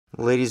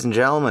Ladies and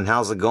gentlemen,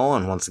 how's it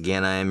going? Once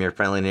again, I am your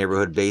friendly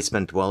neighborhood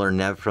basement dweller,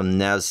 Nev from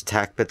Nev's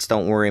Tech Bits.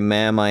 Don't worry,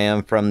 ma'am, I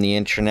am from the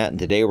internet, and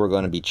today we're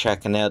going to be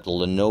checking out the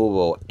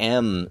Lenovo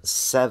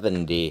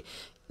M70c.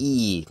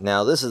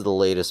 Now, this is the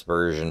latest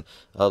version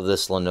of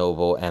this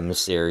Lenovo M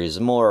series,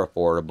 more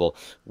affordable.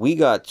 We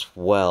got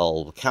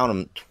 12, count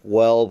them,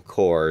 12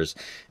 cores,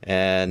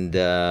 and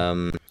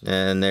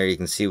there you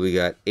can see we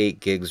got 8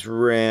 gigs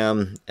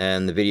RAM,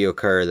 and the video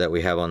card that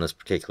we have on this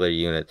particular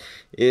unit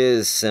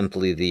is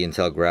simply the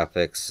Intel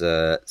Graphics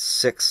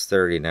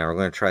 630. Now, we're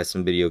going to try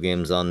some video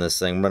games on this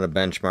thing, run a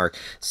benchmark,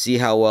 see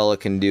how well it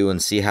can do,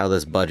 and see how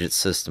this budget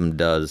system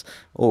does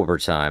over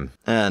time.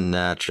 And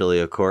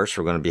naturally, of course,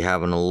 we're going to be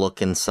having a look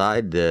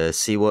inside to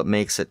see what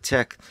makes it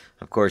tick.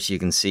 Of course, you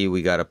can see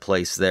we got a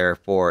place there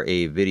for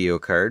a video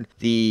card.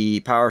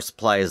 The power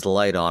supply is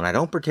light on. I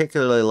don't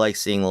particularly like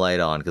seeing light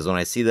on because when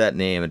I see that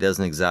name, it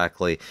doesn't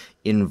exactly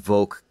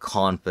invoke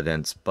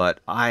confidence,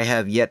 but I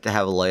have yet to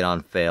have a light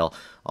on fail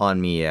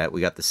on me yet. We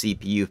got the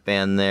CPU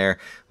fan there.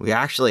 We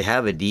actually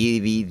have a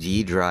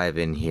DVD drive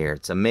in here.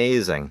 It's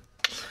amazing.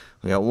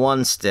 We got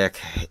one stick,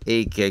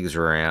 8 gigs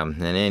RAM,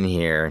 and in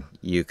here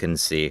you can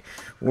see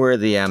where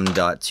the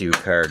M.2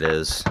 card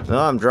is. Oh,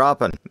 I'm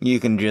dropping. You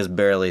can just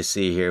barely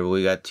see here.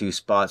 We got 2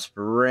 spots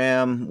for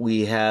RAM.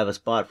 We have a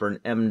spot for an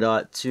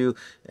M.2,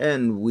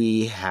 and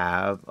we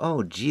have,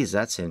 oh geez,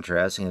 that's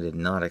interesting. I did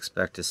not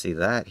expect to see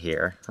that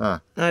here.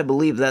 Huh. I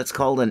believe that's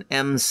called an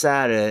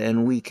M-SATA,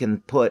 and we can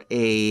put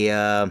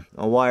a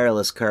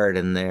wireless card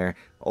in there,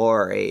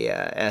 or a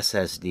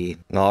SSD.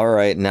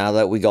 Alright, now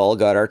that we all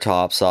got our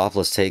tops off,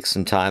 let's take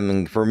some time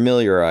and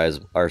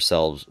familiarize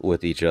ourselves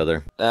with each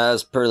other.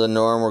 As per the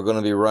norm, we're going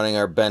to be running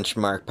our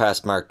benchmark,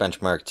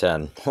 benchmark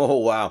 10. Oh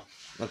wow.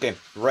 Okay,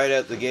 right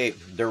out the gate,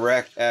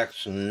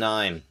 DirectX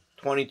 9.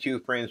 22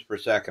 frames per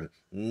second.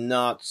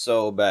 Not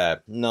so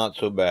bad. Not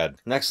so bad.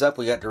 Next up,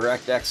 we got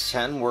DirectX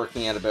 10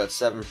 working at about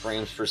 7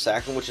 frames per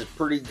second, which is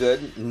pretty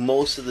good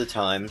most of the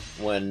time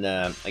when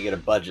I get a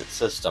budget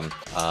system.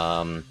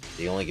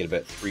 They only get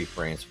about 3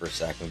 frames per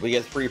second. If we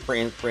get 3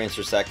 frames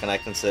per second, I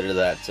consider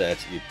that to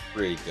be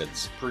pretty good.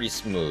 It's pretty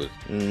smooth.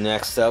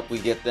 Next up, we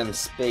get them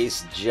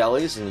space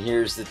jellies, and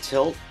here's the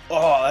tilt.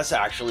 Oh, that's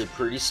actually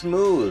pretty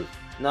smooth.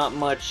 Not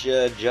much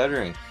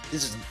juddering.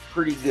 This is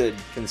pretty good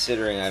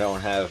considering I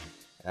don't have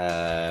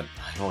a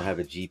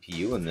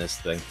GPU in this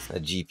thing, a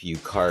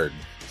GPU card.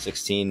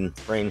 16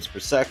 frames per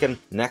second.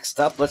 Next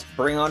up, let's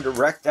bring on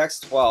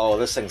DirectX 12.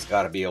 This thing's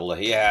got to be able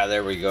to, yeah,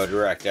 there we go,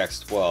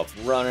 DirectX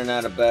 12. Running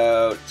at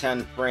about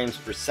 10 frames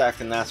per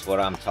second. That's what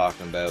I'm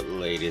talking about,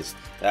 ladies.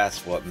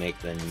 That's what make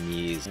the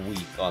knees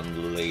weak on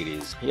the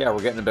ladies. Yeah,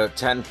 we're getting about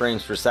 10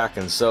 frames per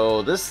second.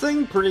 So this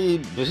thing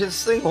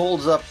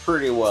holds up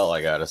pretty well,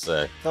 I gotta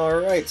say.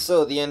 Alright,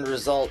 so the end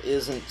result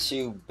isn't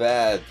too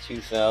bad.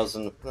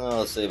 2000,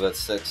 let's say about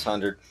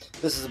 600.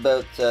 This is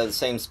about the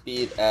same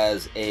speed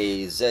as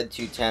a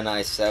Z210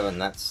 i7,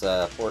 that's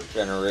 4th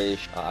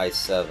generation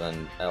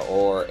i7,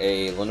 or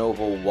a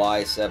Lenovo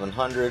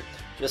Y700,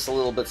 just a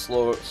little bit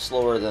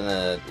slower than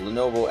a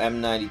Lenovo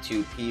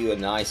M92P,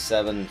 an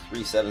i7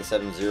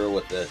 3770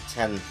 with a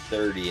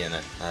 1030 in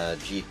it,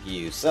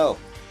 GPU. So,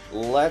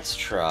 let's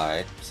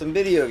try some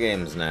video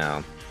games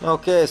now.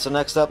 Okay, so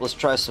next up, let's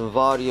try some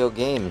audio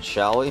games,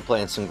 shall we?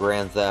 Playing some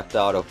Grand Theft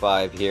Auto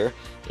 5 here.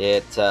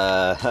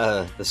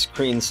 The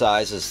screen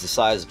size is the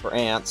size for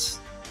ants,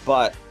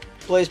 but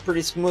plays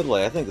pretty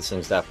smoothly. I think this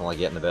thing's definitely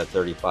getting about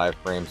 35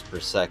 frames per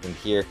second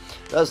here.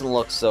 Doesn't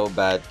look so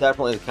bad.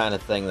 Definitely the kind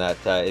of thing that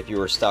if you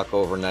were stuck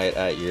overnight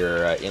at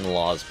your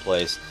in-laws'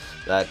 place,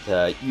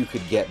 that you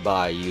could get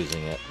by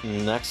using it.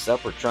 Next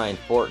up, we're trying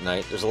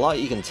Fortnite. There's a lot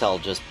you can tell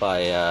just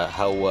by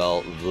how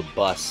well the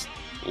bus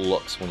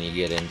looks when you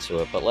get into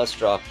it, but let's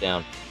drop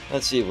down.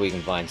 Let's see if we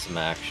can find some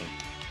action.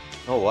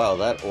 Oh wow,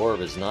 that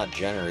orb is not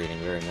generating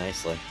very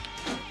nicely.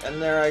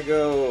 And there I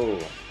go,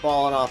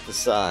 falling off the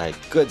side.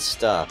 Good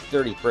stuff,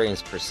 30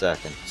 frames per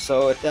second.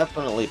 So it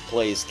definitely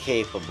plays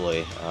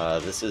capably.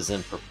 This is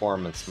in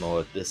performance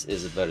mode. This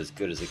is about as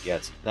good as it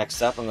gets.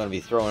 Next up, I'm going to be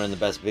throwing in the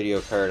best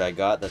video card I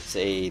got. That's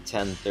a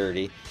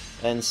 1030,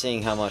 and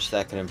seeing how much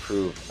that can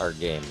improve our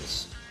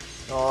games.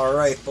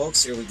 Alright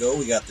folks, here we go.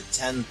 We got the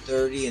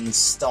 1030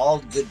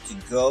 installed, good to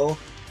go.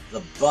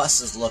 The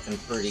bus is looking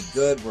pretty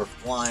good. We're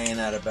flying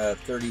at about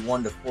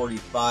 31 to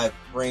 45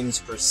 frames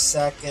per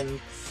second.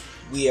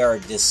 We are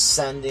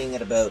descending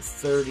at about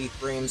 30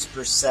 frames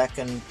per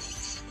second.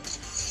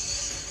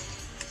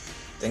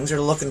 Things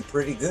are looking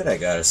pretty good, I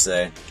gotta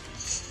say.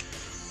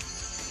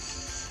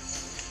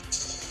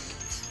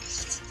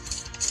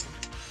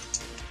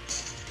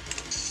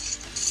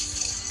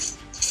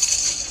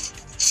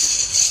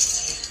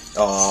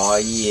 Aw,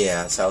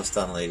 yeah, that's how it's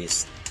done,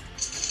 ladies.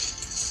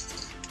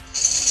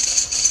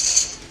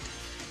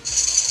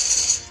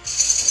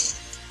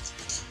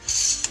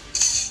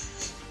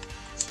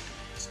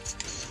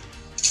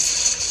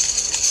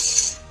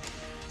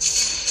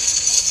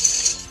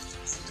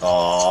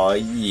 Aw,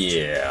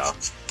 yeah.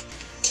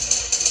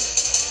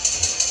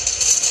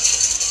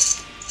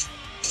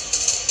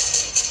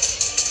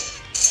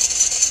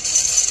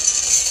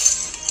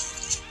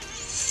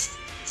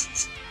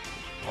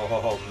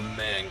 Oh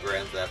man,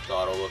 Grand Theft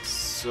Auto looks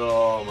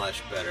so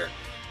much better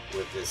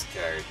with this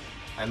card.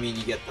 I mean,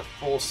 you get the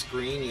full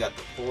screen, you got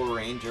the full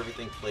range,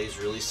 everything plays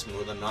really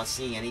smooth. I'm not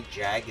seeing any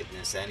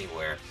jaggedness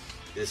anywhere.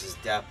 This is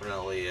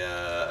definitely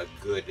a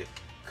good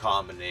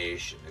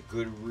combination, a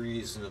good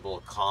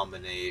reasonable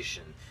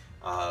combination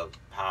of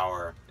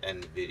power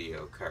and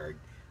video card.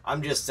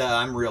 I'm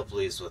real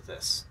pleased with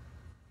this.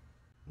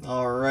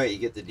 Alright, you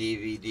get the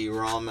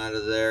DVD-ROM out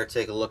of there,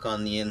 take a look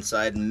on the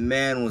inside.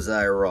 Man, was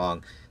I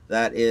wrong.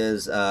 That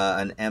is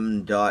an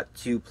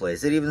M.2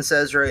 place. It even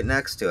says right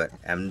next to it,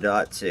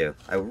 M.2.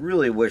 I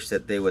really wish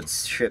that they would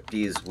ship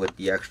these with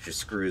the extra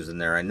screws in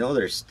there. I know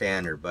they're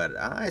standard, but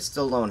I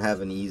still don't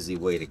have an easy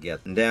way to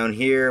get them. Down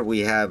here we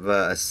have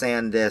a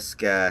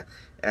SanDisk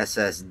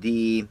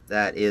SSD.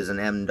 That is an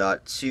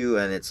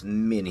M.2 and it's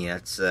mini.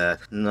 It's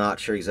not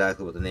sure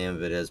exactly what the name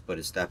of it is, but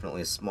it's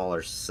definitely a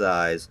smaller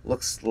size.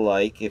 Looks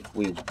like if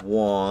we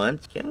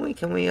want, can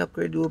we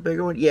upgrade to a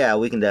bigger one? Yeah,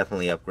 we can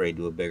definitely upgrade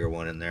to a bigger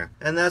one in there.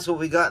 And that's what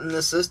we got in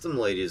the system,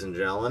 ladies and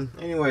gentlemen.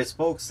 Anyways,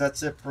 folks,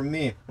 that's it from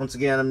me. Once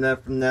again, I'm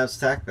Nev from Nev's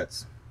Tech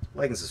Bits.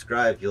 Like and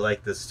subscribe if you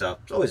like this stuff.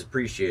 It's always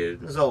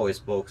appreciated. As always,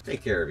 folks,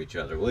 take care of each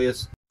other, will you?